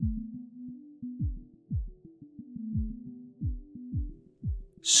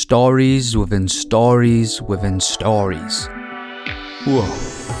Stories within stories within stories. Whoa.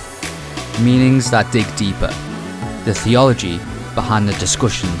 Meanings that dig deeper. The theology behind the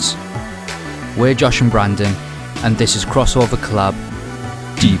discussions. We're Josh and Brandon, and this is Crossover Collab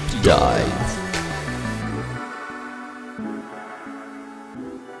Deep Dive.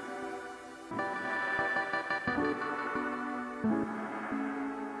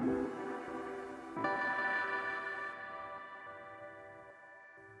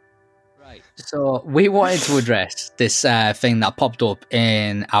 So we wanted to address this thing that popped up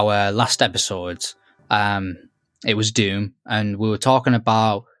in our last episode. It was Doom, and we were talking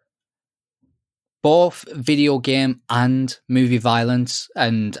about both video game and movie violence.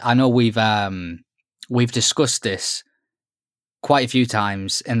 And I know we've discussed this quite a few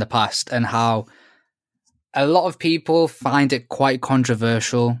times in the past, and how a lot of people find it quite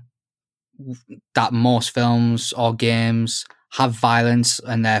controversial that most films or games have violence,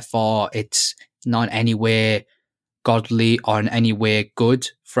 and therefore it's not in any way godly or in any way good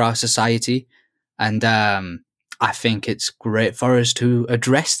for our society. And I think it's great for us to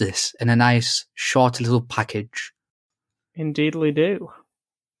address this in a nice, short little package. Indeedly do.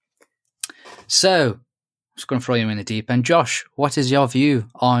 So, I'm just going to throw you in the deep end. Josh, what is your view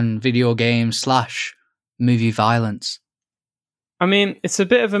on video games / movie violence? I mean, it's a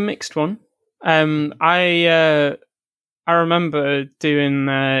bit of a mixed one. I remember doing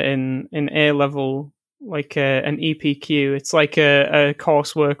in A level like an EPQ. It's like a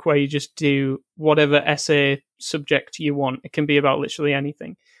coursework where you just do whatever essay subject you want. It can be about literally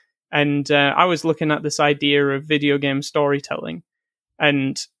anything. And I was looking at this idea of video game storytelling.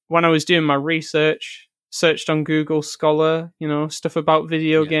 And when I was doing my research, searched on Google Scholar, stuff about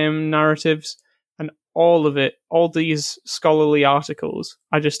video game narratives, and all of it, all these scholarly articles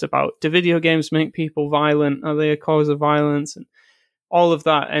are just about, do video games make people violent? Are they a cause of violence? And all of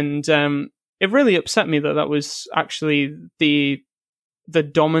that. And it really upset me that was actually the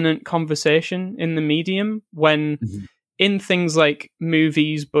dominant conversation in the medium, when in things like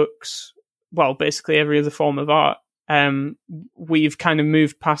movies, books, well, basically every other form of art, we've kind of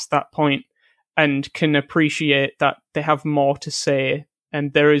moved past that point and can appreciate that they have more to say.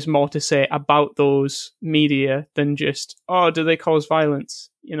 And there is more to say about those media than just, do they cause violence?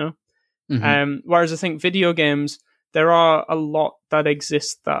 Whereas I think video games, there are a lot that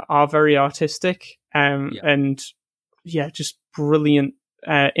exist that are very artistic and just brilliant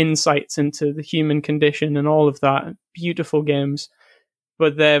insights into the human condition and all of that. Beautiful games,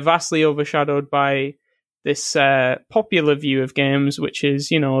 but they're vastly overshadowed by this popular view of games, which is,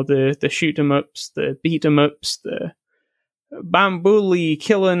 the shoot 'em ups, the beat 'em ups, the bambooly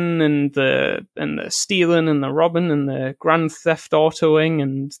killing and the stealing and the robbing and the grand theft autoing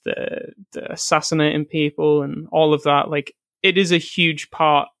and the assassinating people and all of that. Like, it is a huge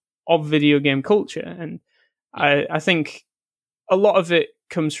part of video game culture, and I think a lot of it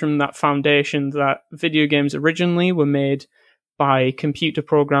comes from that foundation that video games originally were made by computer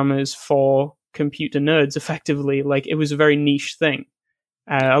programmers for computer nerds, effectively. Like, it was a very niche thing.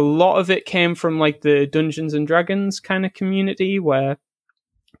 A lot of it came from like the Dungeons and Dragons kind of community, where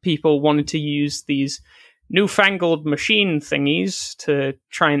people wanted to use these newfangled machine thingies to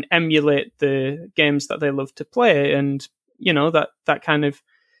try and emulate the games that they love to play. And, that kind of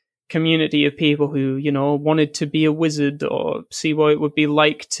community of people who, wanted to be a wizard or see what it would be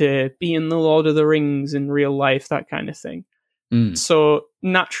like to be in the Lord of the Rings in real life, that kind of thing. So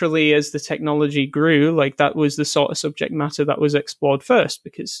naturally, as the technology grew, like, that was the sort of subject matter that was explored first,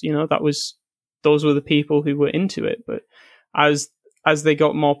 because, those were the people who were into it. But as they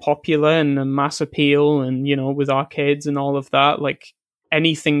got more popular and a mass appeal and, with arcades and all of that, like,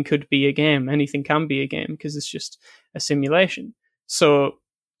 anything could be a game, anything can be a game, because it's just a simulation. So,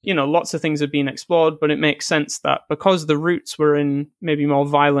 lots of things have been explored, but it makes sense that because the roots were in maybe more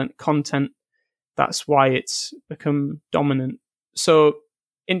violent content, that's why it's become dominant. So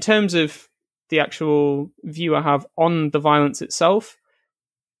in terms of the actual view I have on the violence itself,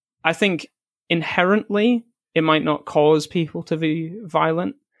 I think inherently it might not cause people to be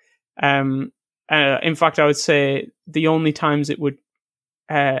violent. In fact, I would say the only times it would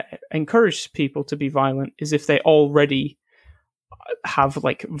encourage people to be violent is if they already have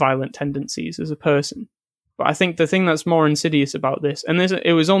like violent tendencies as a person. But I think the thing that's more insidious about this, and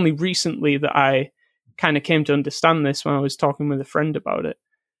it was only recently that I kind of came to understand this when I was talking with a friend about it.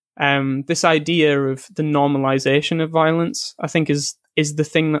 This idea of the normalization of violence, I think, is the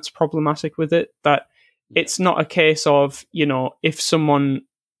thing that's problematic with it. That it's not a case of, if someone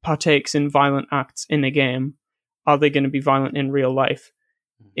partakes in violent acts in a game, are they going to be violent in real life?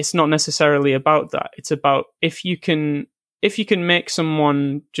 It's not necessarily about that. It's about, if you can if you can make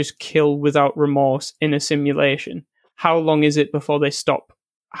someone just kill without remorse in a simulation, how long is it before they stop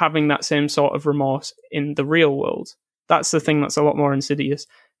having that same sort of remorse in the real world? That's the thing that's a lot more insidious,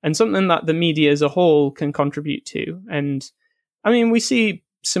 and something that the media as a whole can contribute to. And I mean, we see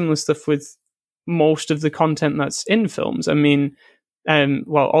similar stuff with most of the content that's in films. I mean,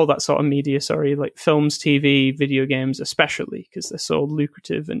 all that sort of media, like films, TV, video games, especially, because they're so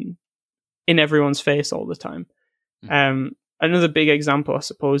lucrative and in everyone's face all the time. Another big example, I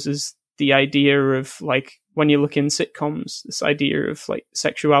suppose, is the idea of, like, when you look in sitcoms, this idea of, like,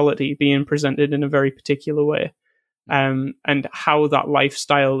 sexuality being presented in a very particular way, and how that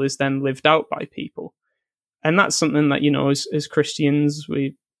lifestyle is then lived out by people. And that's something that, as Christians,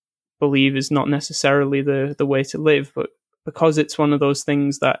 we believe is not necessarily the way to live, but because it's one of those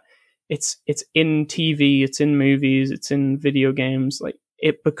things that it's in TV, it's in movies, it's in video games, like,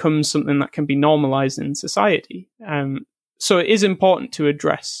 it becomes something that can be normalized in society. So it is important to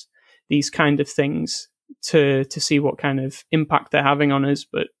address these kind of things to see what kind of impact they're having on us.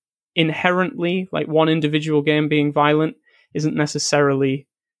 But inherently, like, one individual game being violent isn't necessarily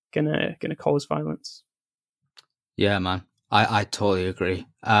gonna cause violence. Yeah, man, I totally agree.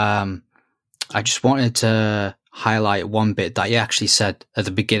 I just wanted to highlight one bit that you actually said at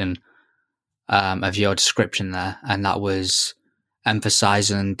the beginning of your description there, and that was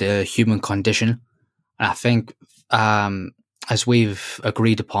emphasizing the human condition. And I think, as we've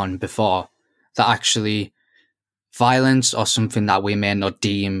agreed upon before, that actually violence, or something that we may not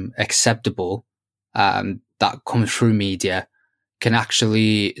deem acceptable, that comes through media, can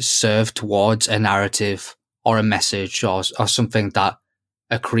actually serve towards a narrative or a message or something that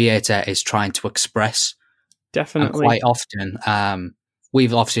a creator is trying to express. Definitely. And quite often,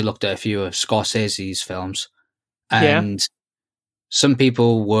 we've obviously looked at a few of Scorsese's films, and some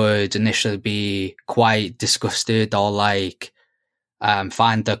people would initially be quite disgusted or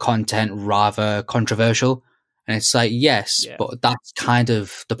find the content rather controversial. And it's like, yes, but that's kind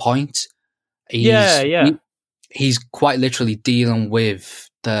of the point. He's quite literally dealing with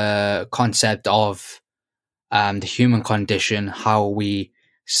the concept of the human condition, how we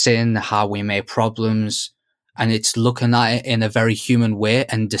sin, how we make problems, and it's looking at it in a very human way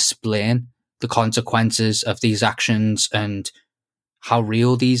and displaying the consequences of these actions and how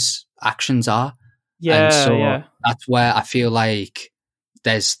real these actions are. That's where I feel like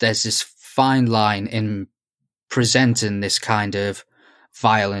there's this fine line in presenting this kind of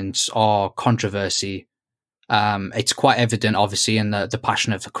violence or controversy. It's quite evident, obviously, in the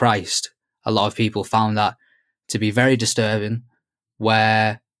Passion of the Christ. A lot of people found that to be very disturbing,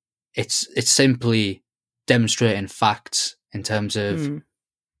 where it's simply demonstrating facts in terms of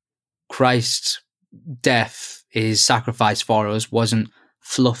Christ's death, his sacrifice for us wasn't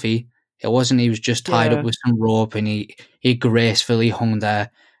fluffy. It wasn't he was just tied up with some rope and he gracefully hung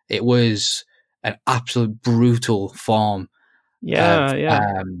there. It was an absolute brutal form of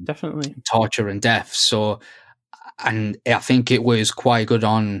definitely torture and death. So, and I think it was quite good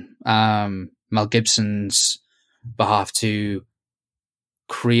on Mel Gibson's behalf to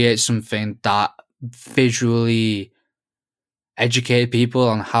create something that visually educated people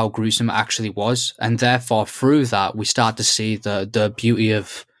on how gruesome it actually was, and therefore through that we start to see the beauty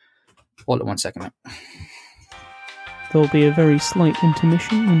of. Hold on 1 second. There'll be a very slight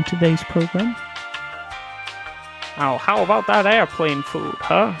intermission in today's program. Oh, how about that airplane food,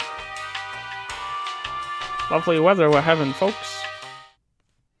 huh? Lovely weather we're having, folks.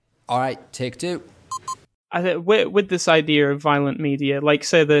 All right, take two. I think with this idea of violent media, like,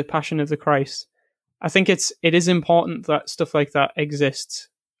 say, the Passion of the Christ, I think it is important that stuff like that exists,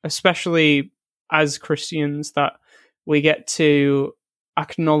 especially as Christians, that we get to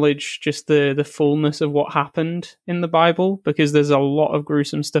acknowledge just the fullness of what happened in the Bible, because there's a lot of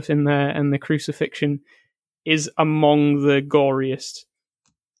gruesome stuff in there, and the crucifixion is among the goriest.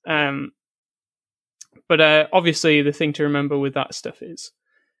 But obviously the thing to remember with that stuff is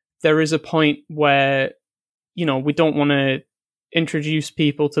there is a point where, we don't want to introduce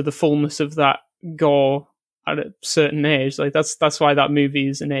people to the fullness of that gore at a certain age. Like, that's why that movie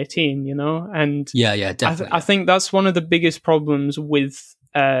is an 18, And definitely. I think that's one of the biggest problems with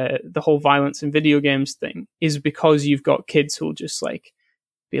the whole violence in video games thing, is because you've got kids who'll just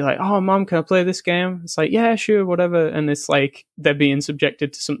be like, "Oh, Mom, can I play this game?" It's like, "Yeah, sure, whatever." And it's like they're being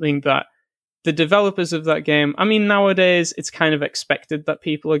subjected to something that the developers of that game, I mean, nowadays it's kind of expected that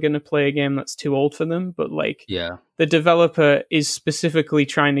people are going to play a game that's too old for them, but the developer is specifically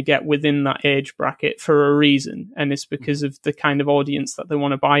trying to get within that age bracket for a reason, and it's because of the kind of audience that they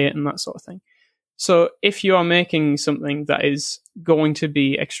want to buy it and that sort of thing. So if you are making something that is going to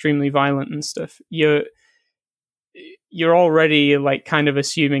be extremely violent and stuff, you're already like kind of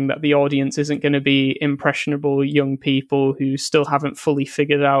assuming that the audience isn't going to be impressionable young people who still haven't fully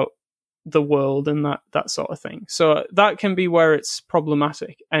figured out the world and that sort of thing. So that can be where it's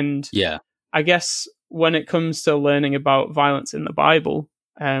problematic. And Yeah. I guess when it comes to learning about violence in the Bible,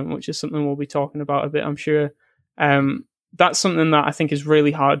 which is something we'll be talking about a bit, I'm sure, that's something that I think is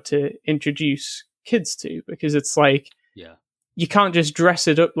really hard to introduce kids to, because it's like, you can't just dress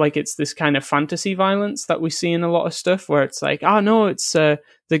it up like it's this kind of fantasy violence that we see in a lot of stuff where it's like, oh no, it's the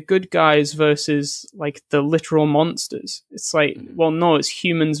good guys versus like the literal monsters. It's like, well, no, it's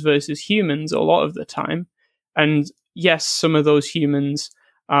humans versus humans a lot of the time. And yes, some of those humans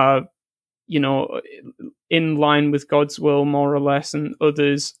are, you know, in line with God's will more or less, and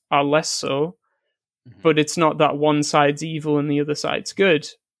others are less so. But it's not that one side's evil and the other side's good.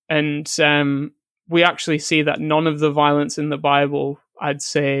 And we actually see that none of the violence in the Bible, I'd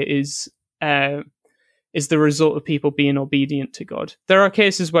say, is the result of people being obedient to God. There are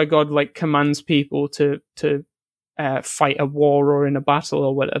cases where God like commands people to fight a war or in a battle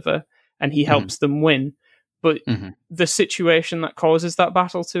or whatever, and he helps them win. But the situation that causes that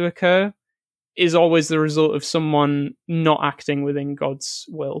battle to occur is always the result of someone not acting within God's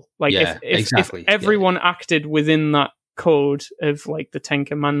will. Like if everyone acted within that code of like the Ten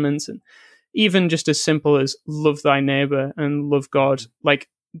Commandments, and even just as simple as love thy neighbor and love God, like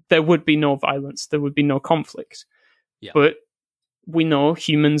there would be no violence, there would be no conflict. But we know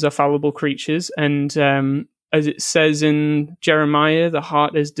humans are fallible creatures, and as it says in Jeremiah, the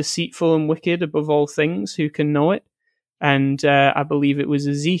heart is deceitful and wicked above all things, who can know it? And I believe it was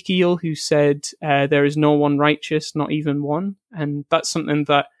Ezekiel who said, there is no one righteous, not even one. And that's something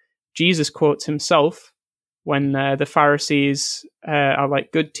that Jesus quotes himself when the Pharisees are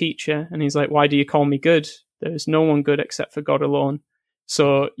like, good teacher. And he's like, why do you call me good? There is no one good except for God alone.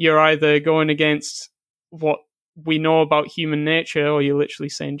 So you're either going against what we know about human nature, or you're literally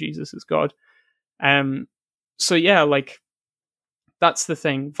saying Jesus is God. So yeah, like that's the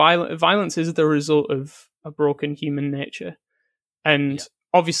thing. Violence is the result of a broken human nature. And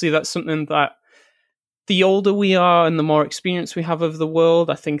obviously that's something that the older we are and the more experience we have of the world,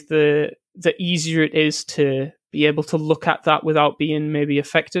 I think the easier it is to be able to look at that without being maybe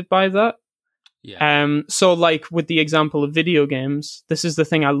affected by that. So like with the example of video games, this is the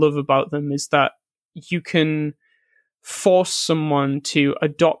thing I love about them, is that you can force someone to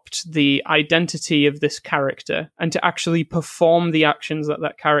adopt the identity of this character and to actually perform the actions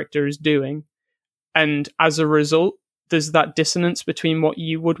that character is doing. And as a result, there's that dissonance between what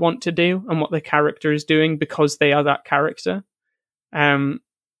you would want to do and what the character is doing because they are that character. I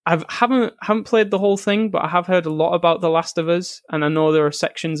haven't played the whole thing, but I have heard a lot about The Last of Us, and I know there are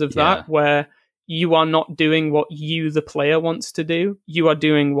sections of that where you are not doing what you, the player, wants to do. You are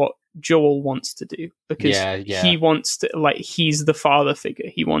doing what Joel wants to do, because he wants to, like, he's the father figure.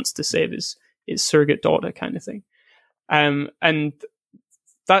 He wants to save his surrogate daughter, kind of thing. And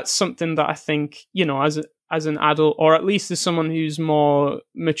that's something that I think, you know, as an adult, or at least as someone who's more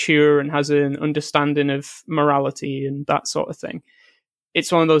mature and has an understanding of morality and that sort of thing,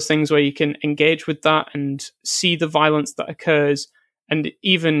 it's one of those things where you can engage with that and see the violence that occurs, and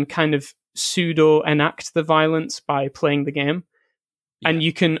even kind of pseudo enact the violence by playing the game. And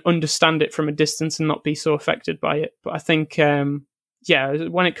you can understand it from a distance and not be so affected by it. But I think,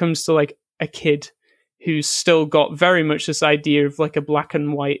 when it comes to like a kid who's still got very much this idea of like a black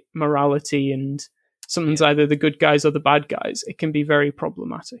and white morality and something's either the good guys or the bad guys, it can be very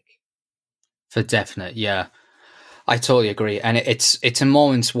problematic. For definite, yeah. I totally agree. And it's in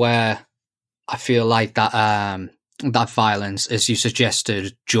moments where I feel like that that violence, as you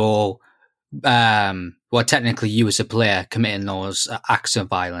suggested, Joel, well, technically you as a player committing those acts of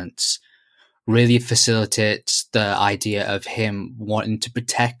violence really facilitates the idea of him wanting to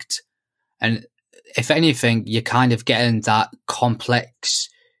protect. And if anything, you're kind of getting that complex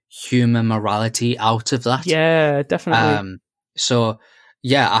human morality out of that. Yeah, definitely. So,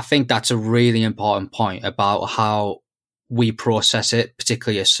 yeah, I think that's a really important point about how we process it,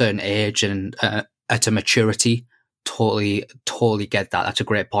 particularly at a certain age and at a maturity. Totally get that. That's a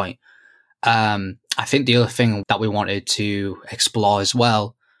great point. I think the other thing that we wanted to explore as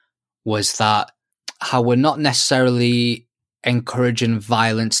well was that how we're not necessarily encouraging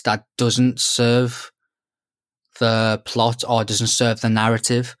violence that doesn't serve the plot or doesn't serve the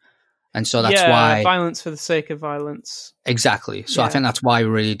narrative. And so that's why violence for the sake of violence. Exactly. So I think that's why we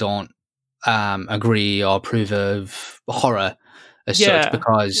really don't agree or approve of horror as such,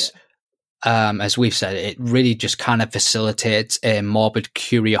 because as we've said, it really just kind of facilitates a morbid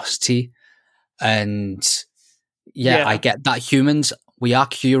curiosity. And I get that humans, we are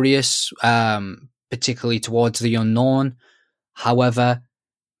curious, particularly towards the unknown. However,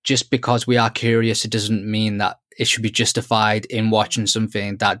 just because we are curious, it doesn't mean that it should be justified in watching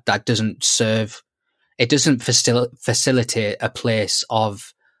something that doesn't serve. It doesn't facilitate a place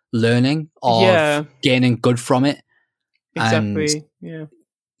of learning, of gaining good from it. Exactly. And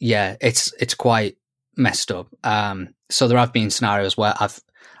it's quite messed up. So there have been scenarios where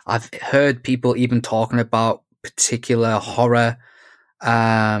I've heard people even talking about particular horror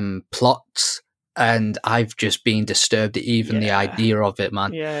plots, and I've just been disturbed at even the idea of it,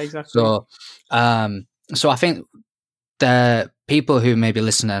 man. Yeah, exactly. So I think the people who may be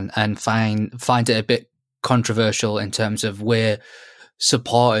listening and find it a bit controversial in terms of we're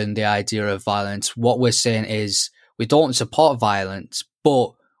supporting the idea of violence, what we're saying is we don't support violence,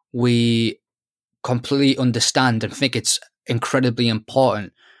 but we completely understand and think it's incredibly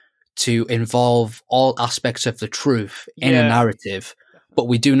important to involve all aspects of the truth in a narrative, but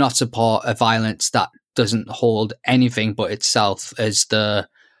we do not support a violence that doesn't hold anything but itself as the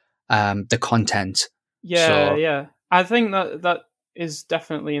content. Yeah. I think that is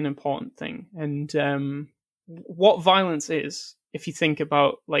definitely an important thing. And what violence is, if you think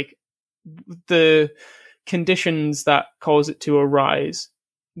about like the conditions that cause it to arise,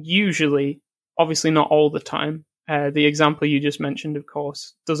 usually, obviously not all the time. The example you just mentioned, of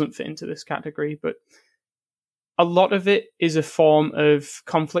course, doesn't fit into this category, but a lot of it is a form of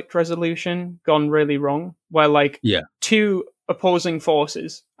conflict resolution gone really wrong, where like two opposing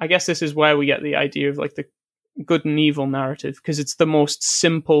forces, I guess this is where we get the idea of like the good and evil narrative, because it's the most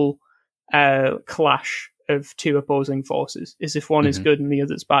simple clash of two opposing forces, is if one is good and the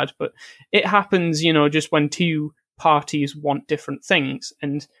other's bad. But it happens, just when two parties want different things,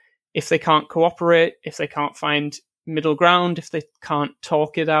 and if they can't cooperate, if they can't find middle ground, if they can't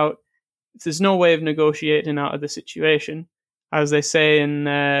talk it out, if there's no way of negotiating out of the situation, as they say in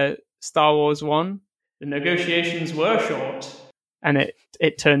Star Wars 1, the negotiations were short, and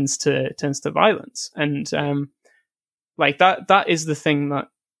it turns to violence. And like that is the thing that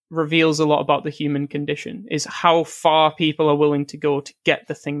reveals a lot about the human condition, is how far people are willing to go to get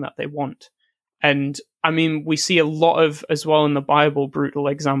the thing that they want. And I mean, we see a lot of, as well in the Bible, brutal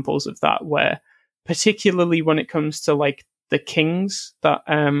examples of that, where particularly when it comes to like the kings that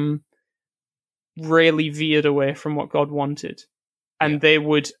really veered away from what God wanted, and they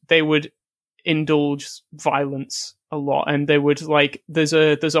would indulge violence a lot, and they would like there's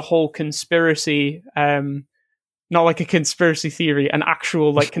a whole conspiracy, not like a conspiracy theory, an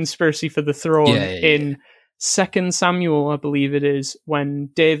actual like conspiracy for the throne in 2 Samuel, I believe it is, when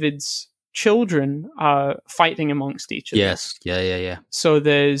David's children are fighting amongst each other. Yes, yeah. So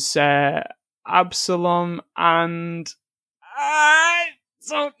there's Absalom and I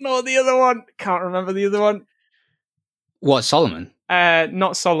don't know the other one. Can't remember the other one. What, Solomon?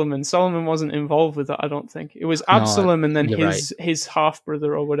 Not Solomon. Solomon wasn't involved with that, I don't think. It was Absalom and then his half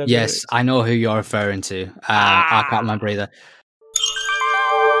brother or whatever. Yes, I know who you're referring to. I can't remember either.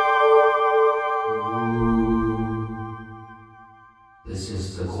 This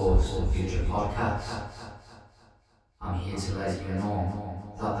is the Course of Future podcast. I'm here to let you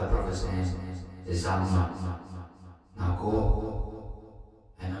know that the brother's name is Amnon. Now go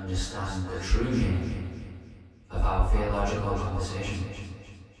and understand the true meaning of our theological conversation.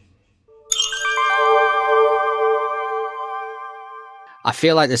 I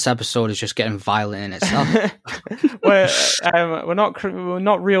feel like this episode is just getting violent in itself. We're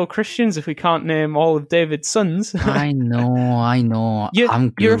not real Christians if we can't name all of David's sons. I know.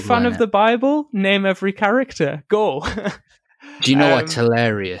 You're a fan of the Bible? Name every character. Go. Do you know what's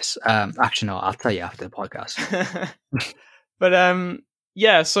hilarious? Actually, no, I'll tell you after the podcast.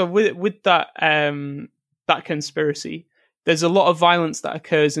 But so with that that conspiracy, there's a lot of violence that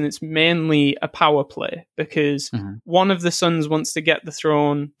occurs, and it's mainly a power play, because one of the sons wants to get the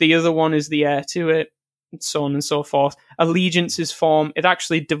throne, the other one is the heir to it, and so on and so forth. Allegiances form. It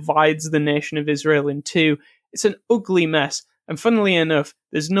actually divides the nation of Israel in two. It's an ugly mess. And funnily enough,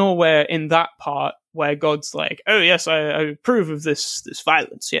 there's nowhere in that part where God's like, oh yes, I approve of this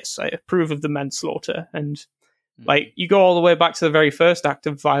violence. Yes, I approve of the manslaughter. And like, you go all the way back to the very first act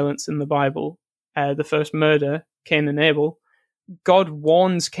of violence in the Bible, the first murder, Cain and Abel. God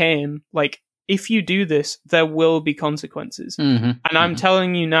warns Cain, like, if you do this, there will be consequences. And I'm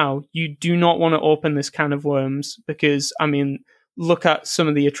telling you now, you do not want to open this can of worms, because, I mean, look at some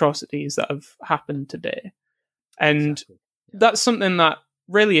of the atrocities that have happened today. And that's something that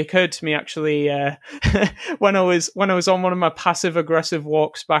really occurred to me, actually, when I was on one of my passive aggressive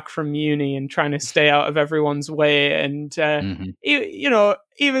walks back from uni and trying to stay out of everyone's way. And,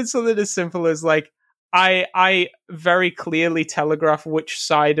 even something as simple as like, I very clearly telegraph which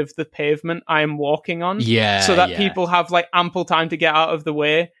side of the pavement I am walking on, so that people have like ample time to get out of the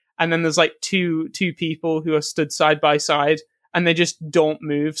way. And then there's like two people who are stood side by side, and they just don't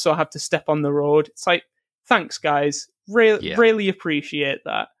move, so I have to step on the road. It's like, thanks, guys. Really appreciate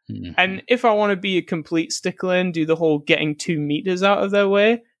that. Mm-hmm. And if I want to be a complete stickler and do the whole getting 2 meters out of their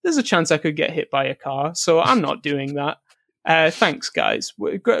way, there's a chance I could get hit by a car. So I'm not doing that. Thanks, guys.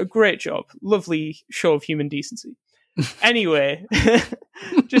 Great job. Lovely show of human decency. Anyway,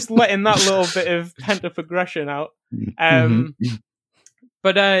 just letting that little bit of pent-up aggression out.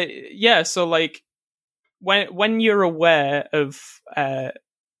 But so like when you're aware of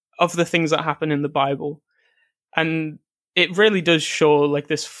the things that happen in the Bible, and it really does show like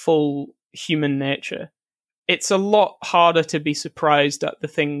this full human nature, it's a lot harder to be surprised at the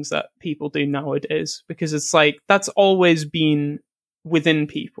things that people do nowadays, because it's like that's always been within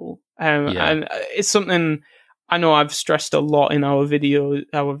people. And it's something I know I've stressed a lot in our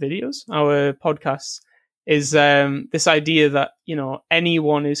podcasts, is this idea that, you know,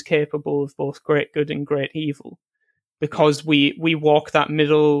 anyone is capable of both great good and great evil, because we walk that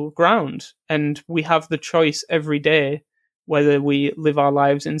middle ground, and we have the choice every day whether we live our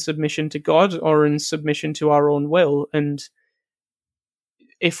lives in submission to God or in submission to our own will. And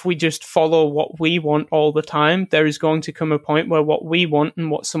if we just follow what we want all the time, there is going to come a point where what we want and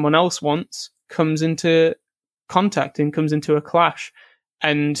what someone else wants comes into contact and comes into a clash.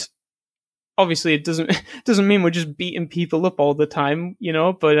 And obviously it doesn't mean we're just beating people up all the time, you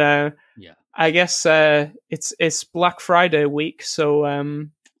know, but I guess it's Black Friday week, so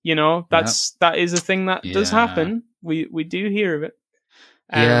you know, that is a thing that does happen. We do hear of it.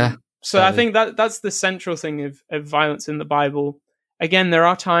 So I think that's the central thing of violence in the Bible. Again, there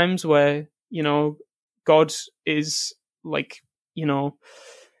are times where, you know, God is like, you know,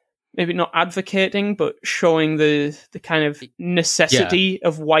 maybe not advocating, but showing the kind of necessity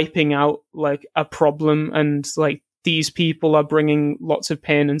of wiping out like a problem, and like these people are bringing lots of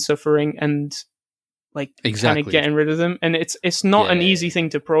pain and suffering, and like kind of getting rid of them. And it's not an easy thing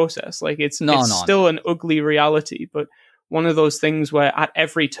to process. Like it's still an ugly reality, but one of those things where at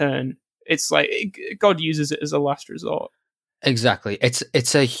every turn, it's like God uses it as a last resort. Exactly.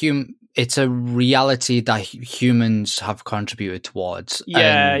 It's a reality that humans have contributed towards.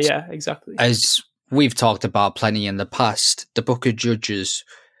 Yeah, exactly. As we've talked about plenty in the past, the Book of Judges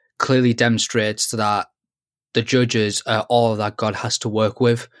clearly demonstrates that the judges are all that God has to work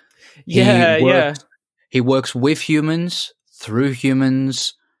with. He works with humans, through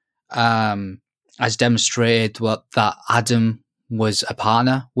humans, as demonstrated that Adam was a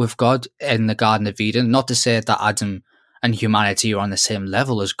partner with God in the Garden of Eden. Not to say that Adam and humanity are on the same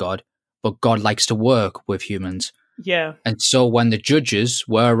level as God, but God likes to work with humans. Yeah. And so when the judges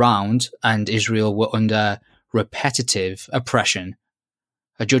were around and Israel were under repetitive oppression,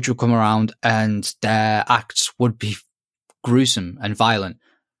 a judge would come around and their acts would be gruesome and violent.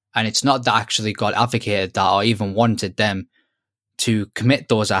 And it's not that actually God advocated that or even wanted them to commit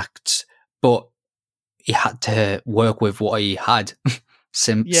those acts, but he had to work with what he had.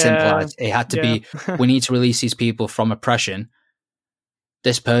 Simple as it had to be. We need to release these people from oppression.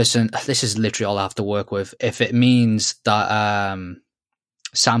 This is literally all I have to work with. If it means that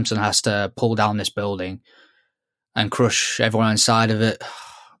Samson has to pull down this building and crush everyone inside of it,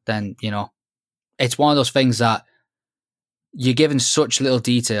 then, you know, it's one of those things that you're given such little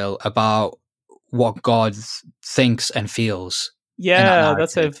detail about what God thinks and feels. Yeah,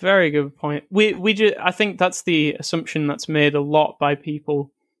 that's a very good point. I think that's the assumption that's made a lot by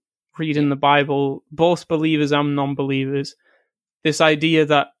people reading the Bible, both believers and non-believers. This idea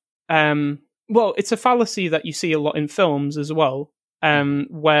that, it's a fallacy that you see a lot in films as well,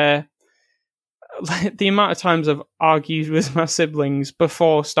 where the amount of times I've argued with my siblings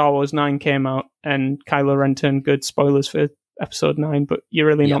before Star Wars 9 came out and Kylo Ren turned good. Spoilers for Episode 9, but you're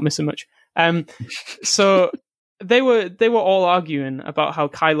really not missing much. So they were all arguing about how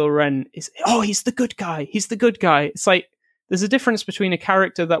Kylo Ren he's the good guy. He's the good guy. It's like there's a difference between a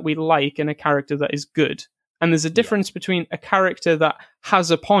character that we like and a character that is good. And there's a difference between a character that has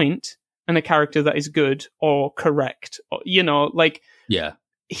a point and a character that is good or correct. Or, you know, like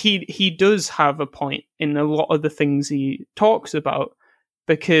he does have a point in a lot of the things he talks about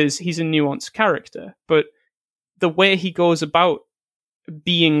because he's a nuanced character. But the way he goes about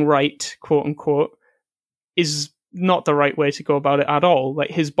being right, quote unquote, is not the right way to go about it at all. Like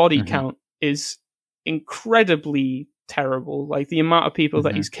his body count is incredibly terrible. Like the amount of people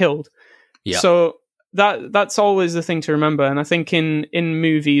that he's killed. Yeah. So that's always the thing to remember. And I think in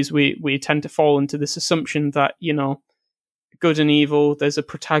movies we tend to fall into this assumption that, you know, good and evil. There's a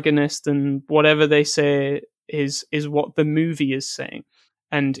protagonist, and whatever they say is what the movie is saying.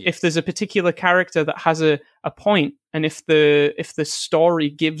 And if there's a particular character that has a point, and if the story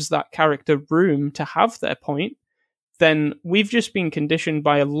gives that character room to have their point, then we've just been conditioned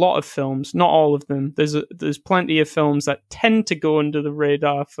by a lot of films, not all of them. There's plenty of films that tend to go under the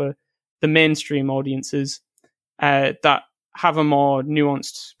radar for the mainstream audiences that have a more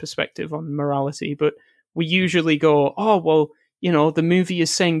nuanced perspective on morality. But we usually go, oh, well, the movie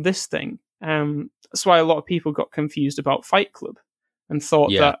is saying this thing. That's why a lot of people got confused about Fight Club and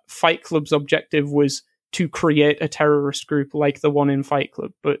thought that Fight Club's objective was to create a terrorist group like the one in Fight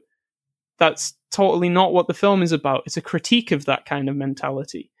Club. But that's totally not what the film is about. It's a critique of that kind of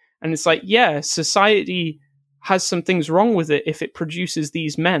mentality. And it's like, yeah, society has some things wrong with it if it produces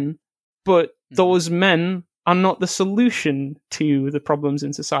these men, but those men are not the solution to the problems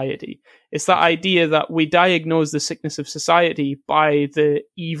in society. It's that idea that we diagnose the sickness of society by the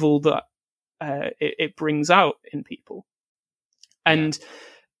evil that it brings out in people. And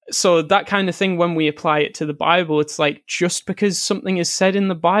so that kind of thing, when we apply it to the Bible, it's like, just because something is said in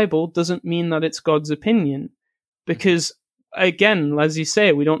the Bible doesn't mean that it's God's opinion. Because, again, as you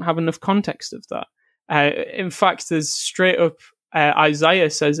say, we don't have enough context of that. In fact, there's straight up, Isaiah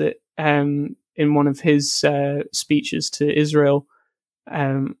says it in one of his speeches to Israel.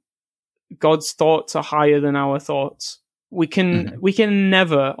 God's thoughts are higher than our thoughts. We can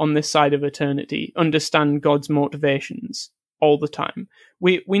never, on this side of eternity, understand God's motivations all the time.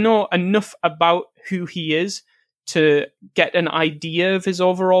 We know enough about who he is to get an idea of his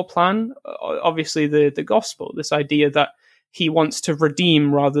overall plan. Obviously, the gospel, this idea that he wants to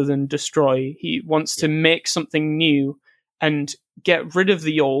redeem rather than destroy. He wants to make something new and get rid of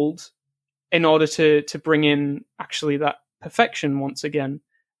the old in order to bring in actually that perfection once again.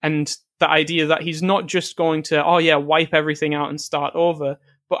 And the idea that he's not just going to, wipe everything out and start over,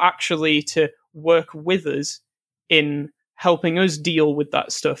 but actually to work with us in helping us deal with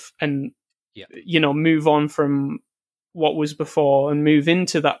that stuff and, move on from what was before and move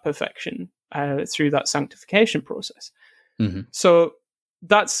into that perfection through that sanctification process. Mm-hmm. So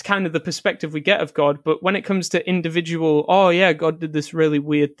that's kind of the perspective we get of God. But when it comes to individual, God did this really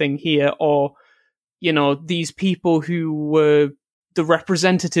weird thing here, or, these people who were the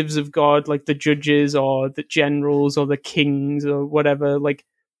representatives of God, like the judges or the generals or the kings or whatever, like,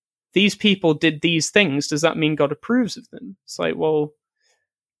 these people did these things. Does that mean God approves of them? It's like, well,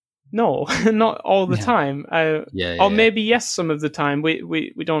 no, not all the time. Or maybe yes, some of the time.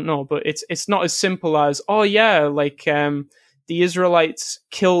 We don't know. But it's not as simple as, the Israelites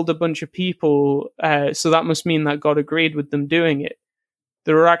killed a bunch of people, so that must mean that God agreed with them doing it.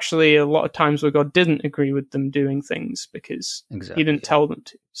 There are actually a lot of times where God didn't agree with them doing things because he didn't tell them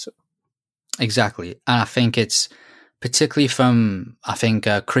to. So exactly. And I think it's particularly from,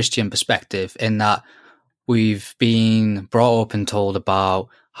 a Christian perspective, in that we've been brought up and told about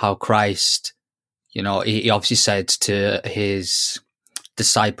how Christ, he obviously said to his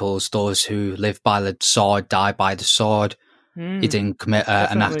disciples, those who live by the sword die by the sword. He didn't commit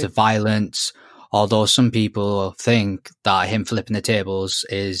an act of violence, although some people think that him flipping the tables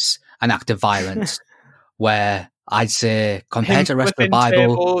is an act of violence, where I'd say, compared to the rest of the Bible,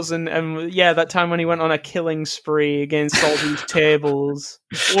 tables and that time when he went on a killing spree against all these tables.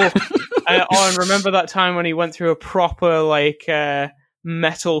 And remember that time when he went through a proper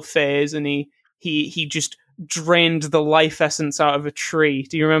metal phase and he just drained the life essence out of a tree.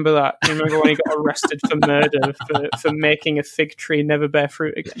 Do you remember that? Do you remember when he got arrested for murder for making a fig tree never bear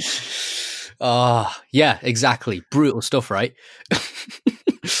fruit again? Yeah, exactly. Brutal stuff, right?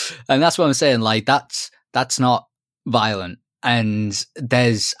 And that's what I'm saying. Like, that's not violent. And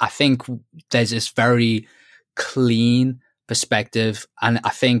there's this very clean perspective. And I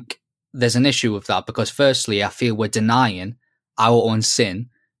think there's an issue with that because, firstly, I feel we're denying our own sin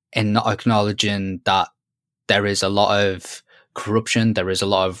in not acknowledging that there is a lot of corruption. There is a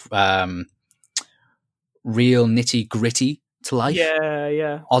lot of real nitty gritty to life.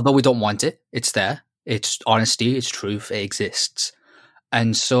 Yeah. Although we don't want it, it's there. It's honesty. It's truth. It exists.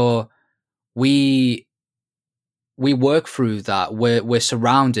 And so we work through that. We're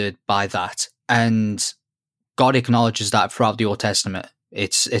surrounded by that, and God acknowledges that throughout the Old Testament.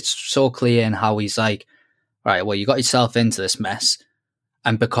 It's so clear in how he's like, right, well, you got yourself into this mess,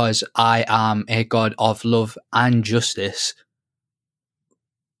 and because I am a God of love and justice,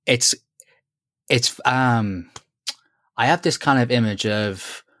 I have this kind of image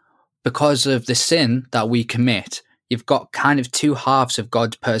of, because of the sin that we commit, you've got kind of two halves of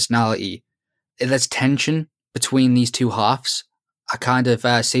God's personality. There's tension between these two halves. I kind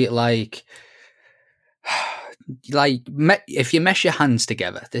of see it like like if you mesh your hands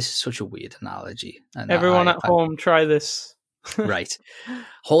together, this is such a weird analogy. And Everyone at home, try this. Right.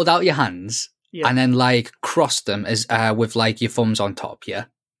 Hold out your hands and then like cross them as with like your thumbs on top, yeah?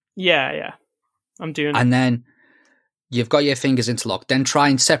 Yeah. I'm doing it. And then you've got your fingers interlocked. Then try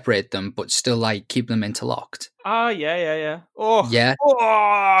and separate them, but still like keep them interlocked. Yeah. Oh, yeah.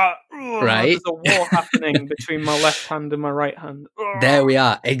 Right. There's a war happening between my left hand and my right hand. There we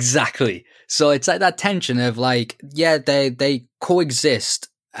are. Exactly. So it's like that tension of like, yeah, they coexist,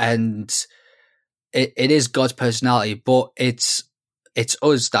 and it is God's personality, but it's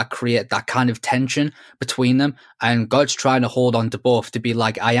us that create that kind of tension between them, and God's trying to hold on to both to be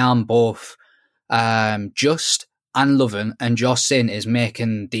like, I am both just and loving, and your sin is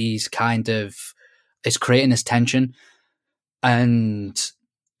making these it's creating this tension. And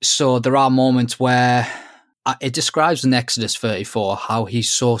so there are moments where it describes in Exodus 34 how he's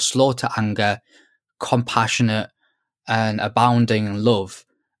so slow to anger, compassionate, and abounding in love.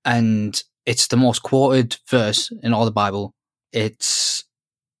 And it's the most quoted verse in all the Bible. It's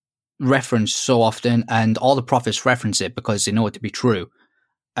referenced so often, and all the prophets reference it because they know it to be true.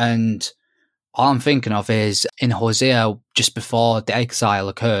 And all I'm thinking of is in Hosea, just before the exile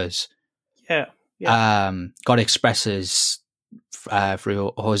occurs. Yeah. God expresses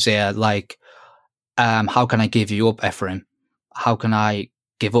through Hosea, like, how can I give you up, Ephraim? How can I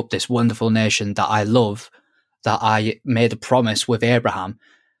give up this wonderful nation that I love, that I made a promise with Abraham?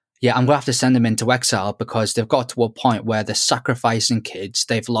 Yeah, I'm going to have to send them into exile because they've got to a point where they're sacrificing kids.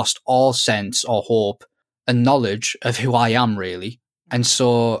 They've lost all sense or hope and knowledge of who I am, really. And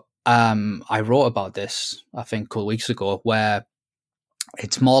so I wrote about this, I think, a couple of weeks ago, where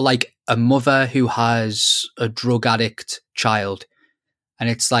it's more like a mother who has a drug addict child. And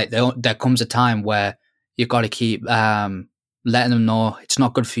it's like there comes a time where you got to keep letting them know it's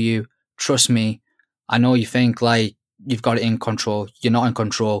not good for you. Trust me. I know you think like you've got it in control. You're not in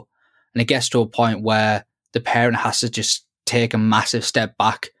control. And it gets to a point where the parent has to just take a massive step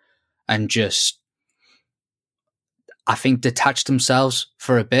back and just, I think, detach themselves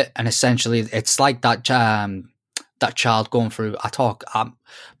for a bit. And essentially it's like that child going through,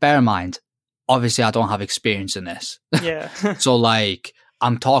 bear in mind, obviously I don't have experience in this. Yeah. So like,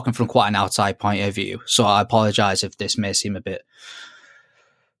 I'm talking from quite an outside point of view. So I apologize if this may seem a bit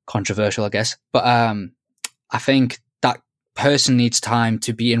controversial, I guess. But I think that person needs time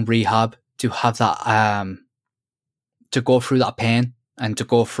to be in rehab, to have that, to go through that pain and to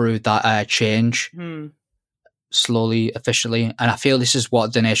go through that change slowly, efficiently. And I feel this is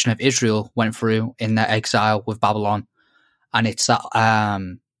what the nation of Israel went through in their exile with Babylon. And it's that, I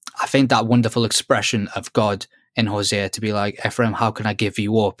think that wonderful expression of God in Hosea to be like, Ephraim, how can I give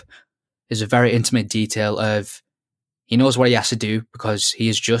you up? Is a very intimate detail of he knows what he has to do because he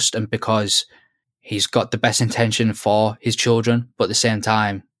is just and because he's got the best intention for his children, but at the same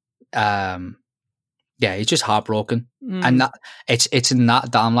time, he's just heartbroken. And that it's in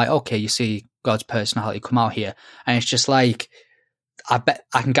that I'm like, okay, you see God's personality come out here. And it's just like, I bet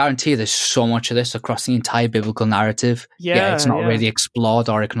I can guarantee there's so much of this across the entire biblical narrative. Yeah, it's not really explored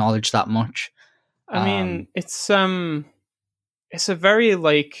or acknowledged that much. I mean, it's a very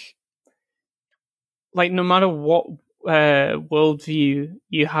like no matter what worldview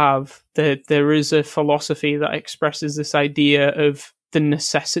you have, there is a philosophy that expresses this idea of the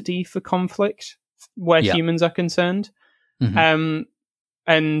necessity for conflict where humans are concerned. Mm-hmm.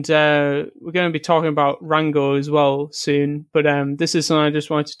 And we're going to be talking about Rango as well soon, but this is something I just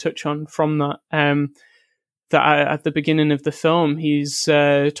wanted to touch on from that. At the beginning of the film, he's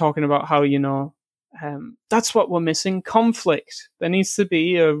talking about how, that's what we're missing, conflict. There needs to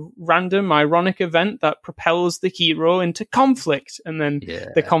be a random, ironic event that propels the hero into conflict. And then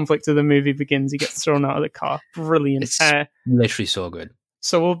the conflict of the movie begins. He gets thrown out of the car. Brilliant. It's literally so good.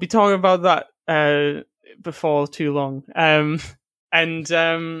 So we'll be talking about that before too long.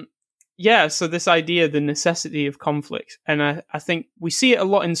 So this idea, the necessity of conflict. And I think we see it a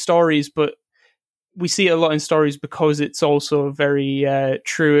lot in stories, but we see it a lot in stories because it's also very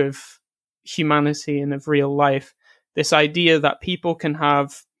true of humanity and of real life. This idea that people can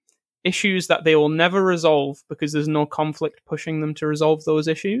have issues that they will never resolve because there's no conflict pushing them to resolve those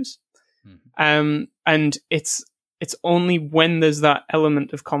issues. Mm-hmm. And it's only when there's that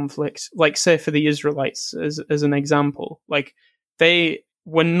element of conflict, like say for the Israelites as an example, like they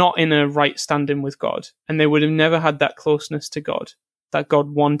were not in a right standing with God, and they would have never had that closeness to God that God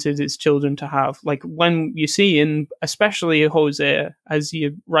wanted his children to have. Like when you see in, especially Hosea, as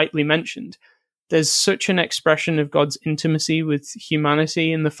you rightly mentioned, there's such an expression of God's intimacy with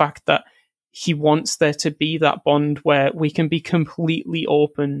humanity and the fact that he wants there to be that bond where we can be completely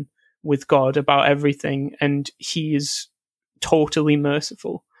open with God about everything, and he is totally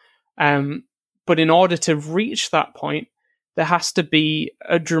merciful. But in order to reach that point, there has to be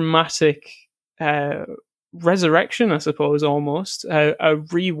a dramatic resurrection, I suppose, almost a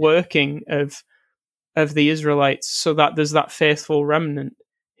reworking of the Israelites, so that there's that faithful remnant.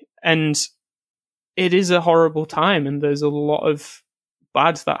 And it is a horrible time, and there's a lot of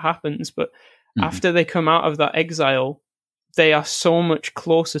bad that happens. But after they come out of that exile, they are so much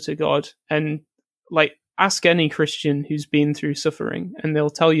closer to God. And like, ask any Christian who's been through suffering, and they'll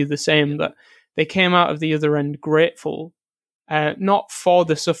tell you the same, that they came out of the other end grateful, not for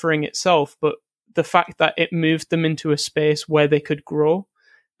the suffering itself, but the fact that it moved them into a space where they could grow.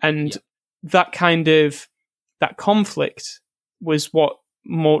 And that conflict was what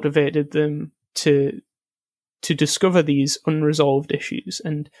motivated them to discover these unresolved issues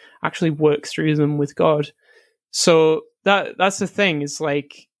and actually work through them with God. So that's the thing. Is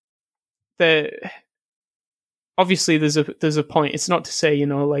like, obviously there's a point. It's not to say,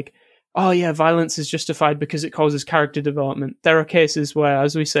 like, oh yeah, violence is justified because it causes character development. There are cases where,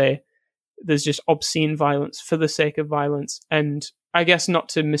 as we say, there's just obscene violence for the sake of violence. And I guess not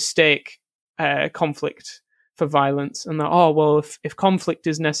to mistake conflict for violence, and that, oh well, if conflict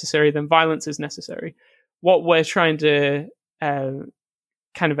is necessary, then violence is necessary. What we're trying to kind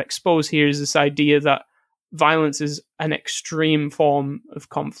of expose here is this idea that violence is an extreme form of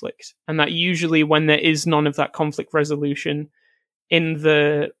conflict, and that usually when there is none of that conflict resolution, in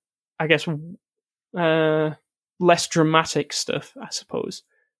the, I guess, less dramatic stuff, I suppose,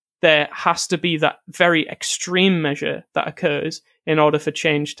 there has to be that very extreme measure that occurs in order for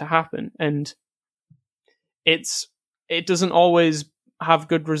change to happen. And it doesn't always have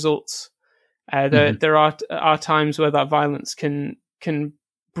good results. There are times where that violence can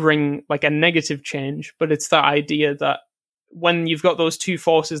bring like a negative change, but it's that idea that when you've got those two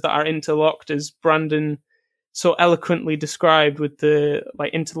forces that are interlocked, as Brandon so eloquently described with the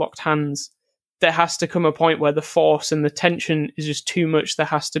like interlocked hands, there has to come a point where the force and the tension is just too much. There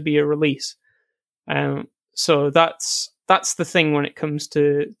has to be a release. So that's the thing when it comes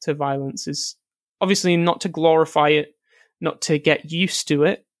to violence, is obviously not to glorify it, not to get used to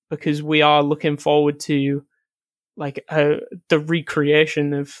it, because we are looking forward to like the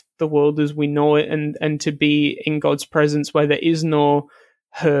recreation of the world as we know it, and to be in God's presence where there is no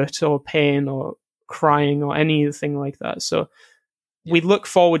hurt or pain or crying or anything like that. So we look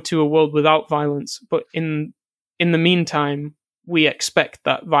forward to a world without violence, but in the meantime, we expect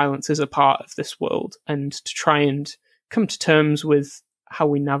that violence is a part of this world, and to try and come to terms with how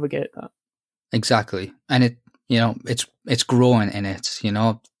we navigate that. Exactly. And it's growing in it,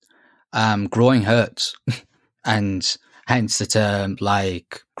 growing hurts and hence the term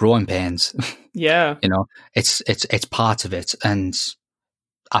like growing pains. Yeah. It's part of it. And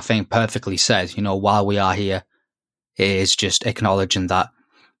I think perfectly said, while we are here, it is just acknowledging that.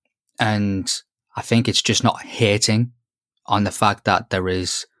 And I think it's just not hating on the fact that there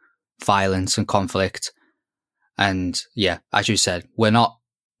is violence and conflict. And yeah, as you said, we're not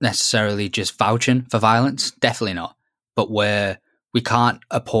necessarily just vouching for violence, definitely not. But we can't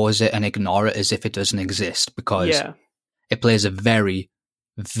oppose it and ignore it as if it doesn't exist, because it plays a very,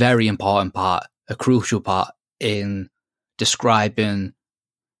 very important part, a crucial part in describing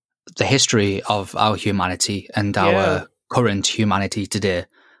the history of our humanity and our current humanity today.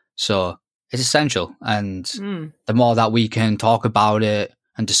 So it's essential. And the more that we can talk about it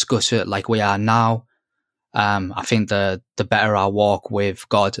and discuss it like we are now, I think the better our walk with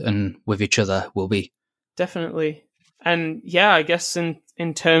God and with each other will be. Definitely. And yeah, I guess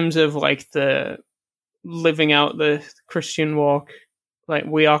in terms of like the living out the Christian walk, like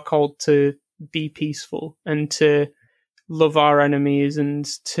we are called to be peaceful and to love our enemies and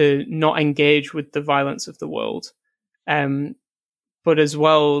to not engage with the violence of the world. But as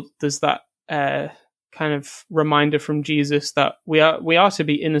well, there's that kind of reminder from Jesus that we are to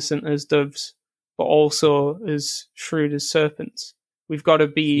be innocent as doves, but also as shrewd as serpents. We've got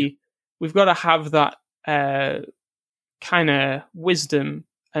to have that kind of wisdom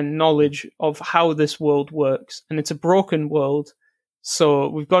and knowledge of how this world works. And it's a broken world. So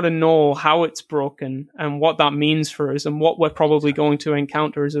we've got to know how it's broken and what that means for us and what we're probably going to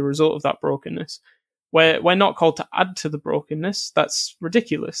encounter as a result of that brokenness. We're not called to add to the brokenness. That's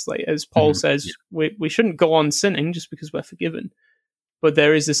ridiculous. Like, as Paul says, we shouldn't go on sinning just because we're forgiven. But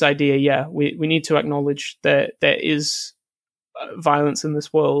there is this idea, we need to acknowledge that there is violence in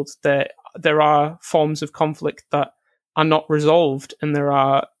this world. There are forms of conflict that are not resolved, and there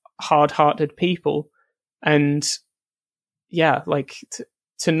are hard-hearted people. And yeah, like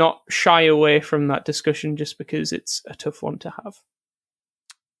to not shy away from that discussion just because it's a tough one to have.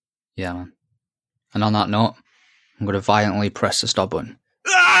 Yeah, man. And on that note, I'm going to violently press the stop button.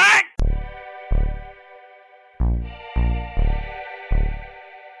 Ah!